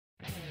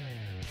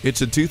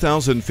It's a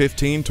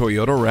 2015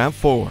 Toyota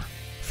RAV4.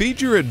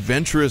 Feed your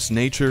adventurous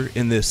nature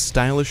in this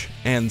stylish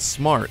and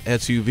smart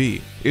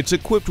SUV. It's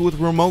equipped with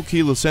remote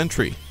keyless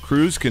entry,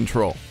 cruise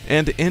control,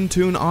 and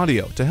in-tune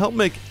audio to help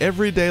make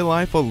everyday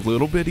life a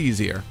little bit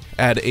easier.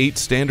 Add 8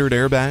 standard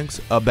airbags,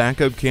 a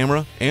backup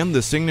camera, and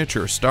the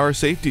signature Star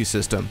safety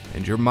system,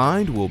 and your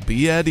mind will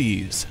be at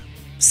ease.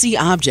 See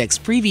objects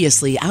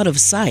previously out of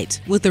sight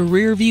with a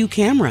rear-view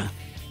camera.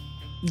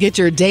 Get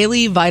your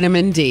daily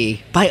vitamin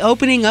D by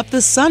opening up the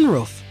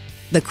sunroof.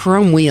 The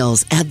chrome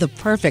wheels add the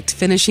perfect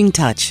finishing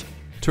touch.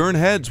 Turn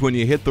heads when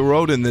you hit the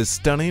road in this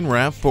stunning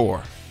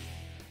RAV4.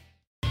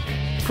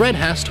 Fred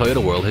Haas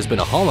Toyota World has been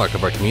a hallmark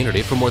of our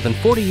community for more than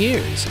 40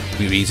 years.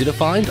 We're easy to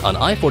find on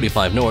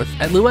I-45 North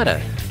at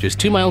Luetta, just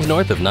 2 miles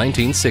north of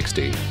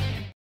 1960.